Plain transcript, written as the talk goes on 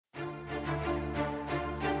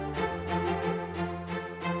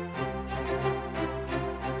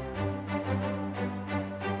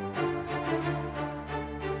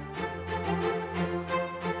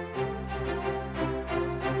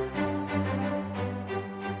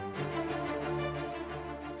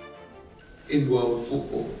in world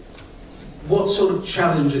football. What sort of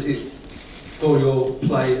challenge is it for your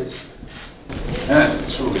players? Yeah,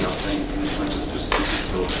 it's true. We are playing against Manchester City,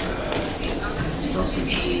 so it's not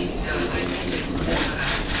easy. So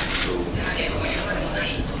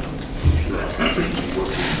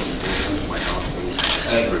my house is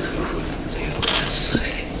everything good.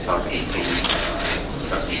 Starting from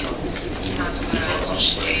tactical decisions,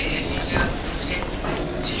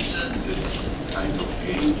 kind of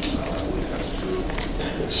game we have to,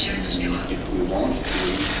 if we want to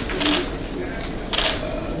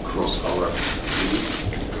cross our limits,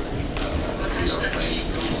 we are playing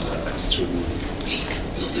extremely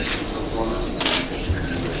difficult opponent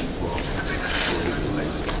for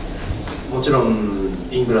もちろん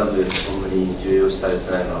イングランドですとそんなに重要視されて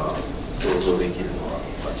ないのは想像できるのは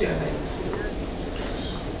間違いないんですけど、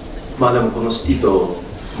まあでもこのシティと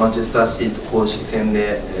マンチェスターシティと公式戦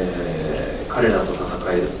で、彼らと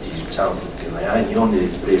戦えるっていうチャンスっていうのはやはり日本で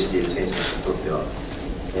プレーしている選手たちにとっては、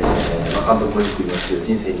監督もよく言いますけど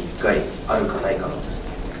人生に1回あるかないかの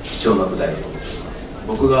貴重な舞台だと思っています。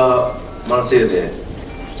僕がマンセイユで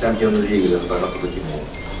チャンピオンズリーグで戦った時も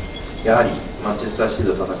やはりマンチェスターシテ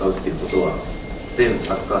ィと戦うっていうことは全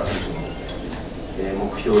サッカー選手の、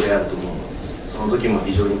目標であると思うので、その時も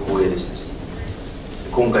非常に光栄でしたし、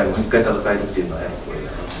今回も1回戦えるっていうのはやはり光栄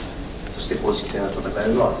だな、そして公式戦で戦え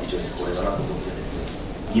るのは非常に光栄だなと思っていて、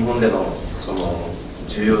日本でのその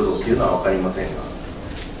重要度っていうのは分かりませんが、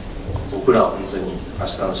僕らは本当に明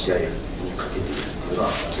日の試合にかけているっていうのは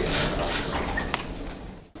間違いないかなと思います。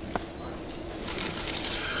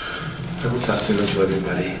Good afternoon to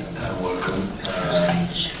everybody. Welcome.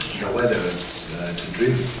 The weather is too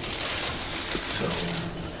dreary.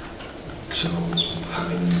 So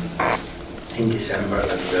having in December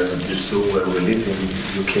like we are not used to where we live in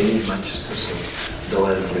UK, in Manchester, so the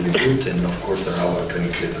weather is really good, and of course there are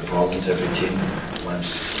clinical problems every team.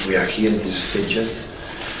 Once we are here in these stages,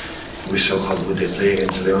 we saw how good they play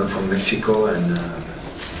against Leon from Mexico, and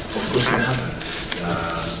of course it can happen.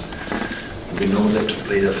 We know that to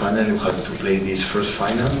play the final you have to play this first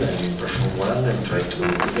final and perform well and try to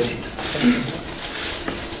get it.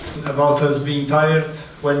 About us being tired,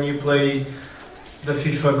 when you play the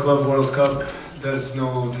FIFA Club World Cup, there's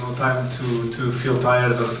no time to feel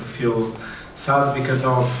tired or to feel sad because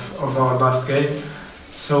of our last game.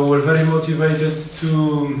 So we're very motivated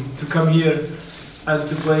to come here and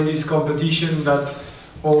to play this competition that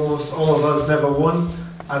almost all of us never won.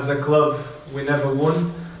 As a club, we never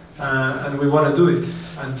won. And we want to do it,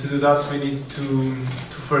 and to do that we need to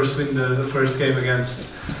first win the first game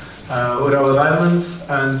against URAWA Diamonds,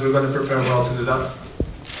 and we're going to prepare well to do that.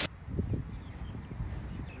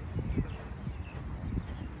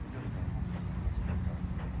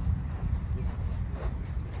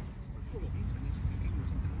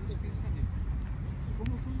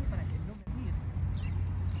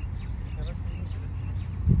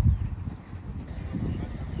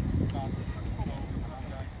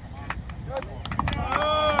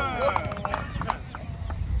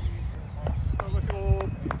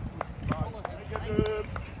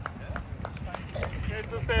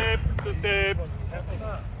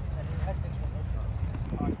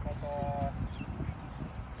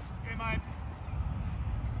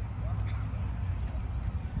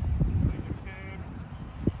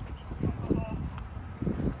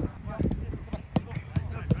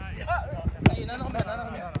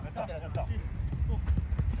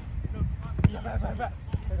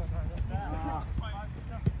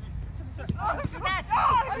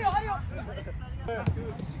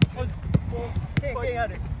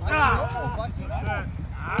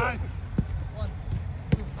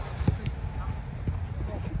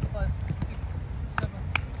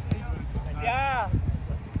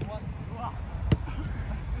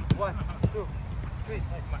 One, two, three,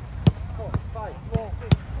 4, 5,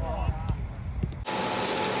 6.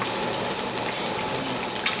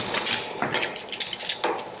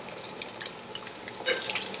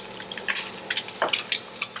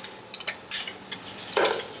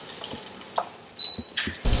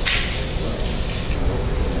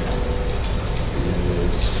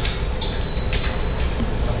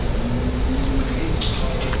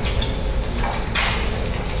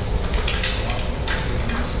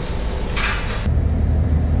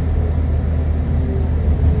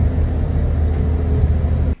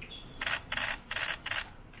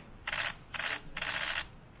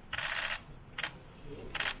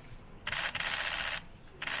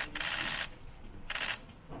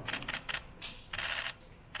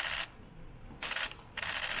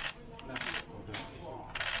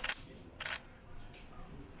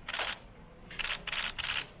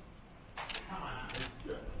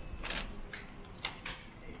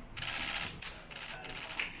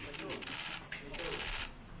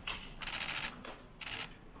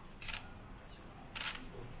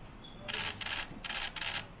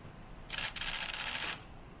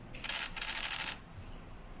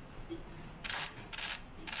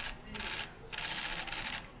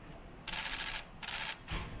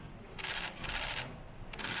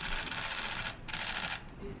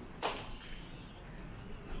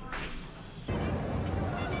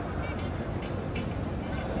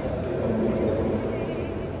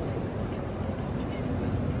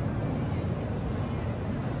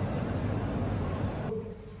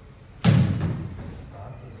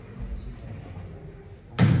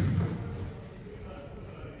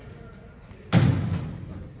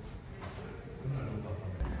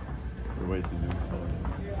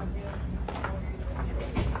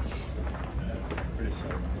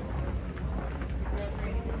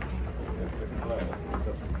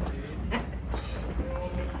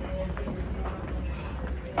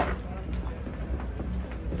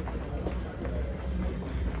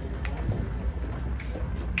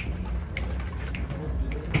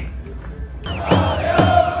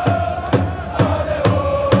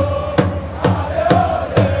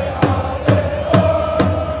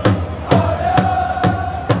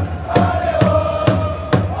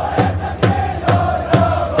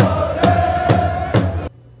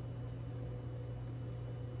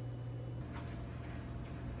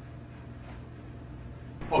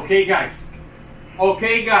 Okay, guys.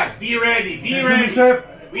 Okay, guys. Be ready. Be ready.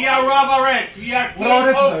 We are URAWA Reds. We are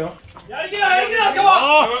playing. Come on.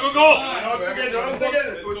 Go, go, go.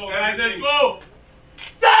 Guys, let's go.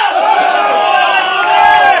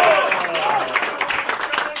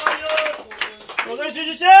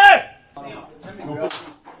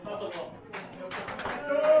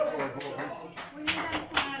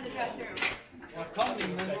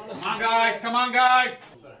 Come on, guys. Come on, guys.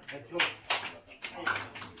 Let's go.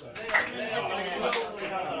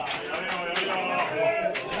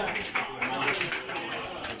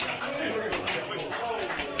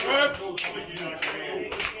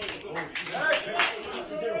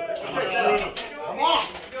 Come on.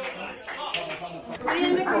 We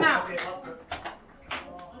didn't mix them out.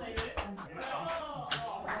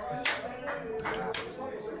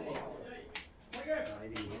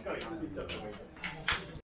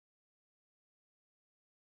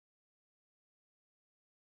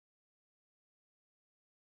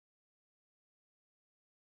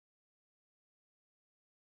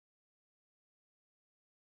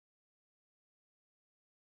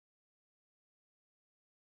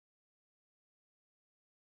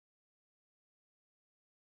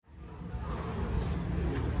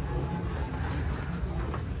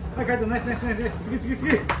 はい、カイト、ナイスナイスナイスナイス、次次次。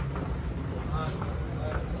は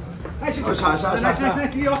い、集中。ナイスナイスナイ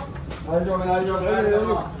ス、いいよ。大丈夫大丈夫大丈夫大丈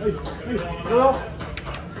夫。はいはい、どうぞ。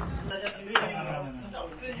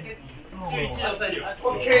オ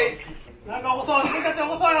ッケー。なんか細い、君たち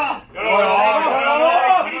細いな。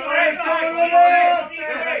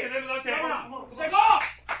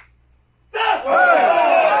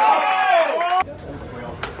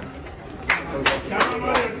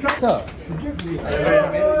さあ、すげえ古い。行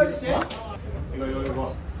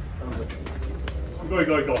こう行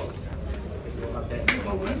こう行こう。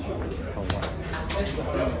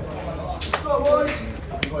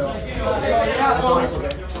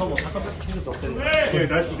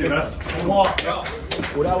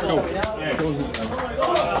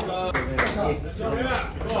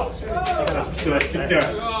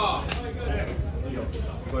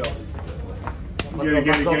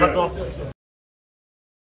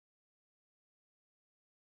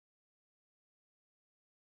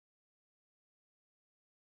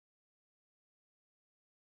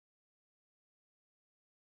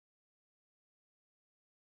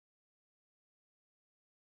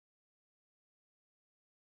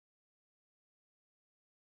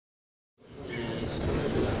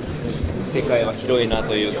世界は広いな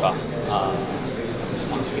というか、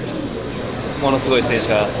ものすごい選手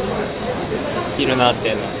がいるなって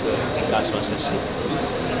いうのはすごい実感しましたし、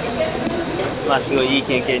すごいいい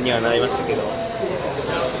経験にはなりましたけど、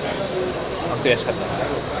悔しかった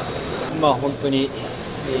な。本当に、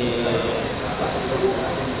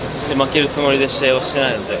負けるつもりで試合をして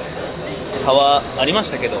ないので、差はありま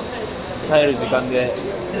したけど、耐える時間で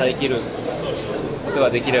耐え切ることが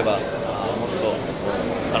できれば、もっと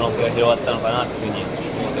可能性が広がったのかなというふうに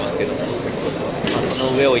思ってますけど、そ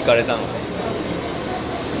の上を行かれたので、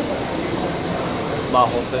本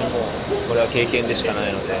当にもうこれは経験でしかな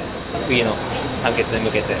いので、次の3決に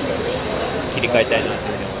向けて切り替えたいなという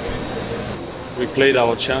ふうに思います。We played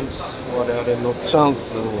our chance. 我々のチャン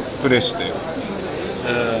スをプレーして、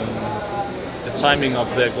The timing of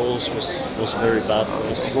their goals was very bad for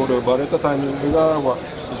us. ゴールを奪われたタイミングが非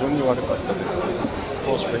常に悪かったです。Of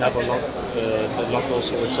course, we have a lot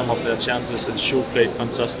also with some of their chances, and Shu played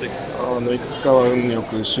fantastic. いくつかは運よ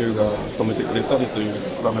くシューが止めてくれたりという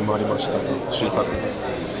場面もありましたが、シュー作。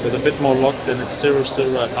With a bit more luck, then it's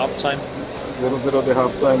 0-0 at halftime. 0-0 でハー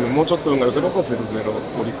フタイム、もうちょっと運が良ければ 0-0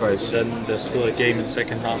 折り返し。Then there's still a game in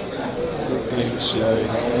second half. 試合が後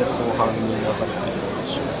半に流れていきま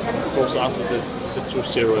しょう。Of course, after the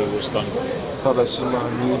 2-0 was done. ただし、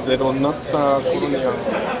2-0 になった頃には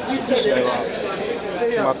試合は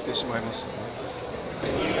決まってしまいましたね。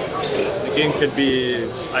The game could be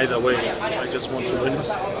either way. I just want to win.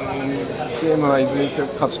 ゲームはいずれにせよ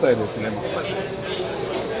勝ちたいですね。